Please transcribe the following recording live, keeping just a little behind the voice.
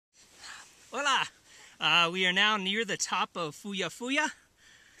We are now near the top of Fuya Fuya.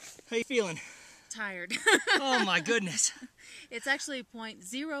 How you feeling? Tired. Oh my goodness. It's actually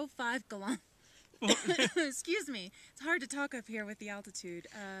 0.05 kilometers. Excuse me. It's hard to talk up here with the altitude.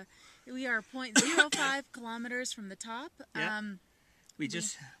 We are 0.05 kilometers from the top. Yeah. We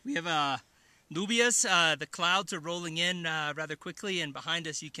have nubias. The clouds are rolling in rather quickly, and behind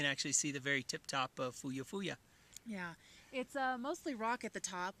us you can actually see the very tip top of Fuya Fuya. Yeah. It's mostly rock at the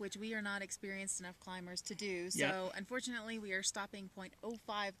top, which we are not experienced enough climbers to do. So unfortunately, we are stopping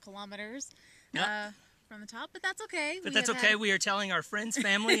 0.05 kilometers from the top, but that's okay. But that's okay. We are telling our friends,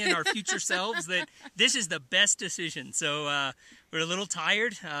 family, and our future selves that this is the best decision. So we're a little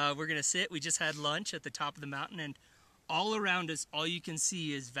tired. We're going to sit. We just had lunch at the top of the mountain, and all around us, all you can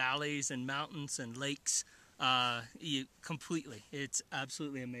see is valleys and mountains and lakes. Completely. It's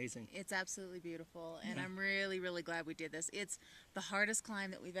absolutely amazing. It's absolutely beautiful, and I'm really, really glad we did this. It's the hardest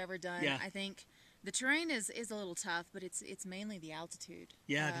climb that we've ever done. Yeah. I think the terrain is a little tough, but it's mainly the altitude.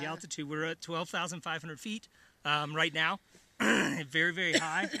 Yeah, the altitude. We're at 12,500 feet right now. Very, very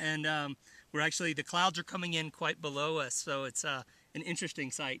high, and the clouds are coming in quite below us, so it's an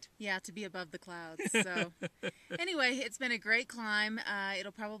interesting sight. Yeah, to be above the clouds. So anyway, it's been a great climb.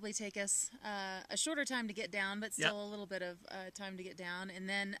 It'll probably take us a shorter time to get down, but still a little bit of time to get down. And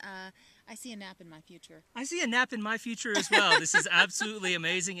then I see a nap in my future. I see a nap in my future as well. This is absolutely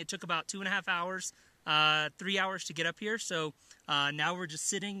amazing. It took about 2.5 hours, 3 hours to get up here. So now we're just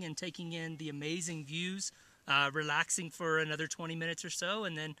sitting and taking in the amazing views, relaxing for another 20 minutes or so,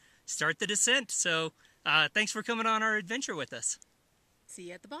 and then start the descent. So thanks for coming on our adventure with us. See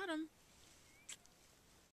you at the bottom.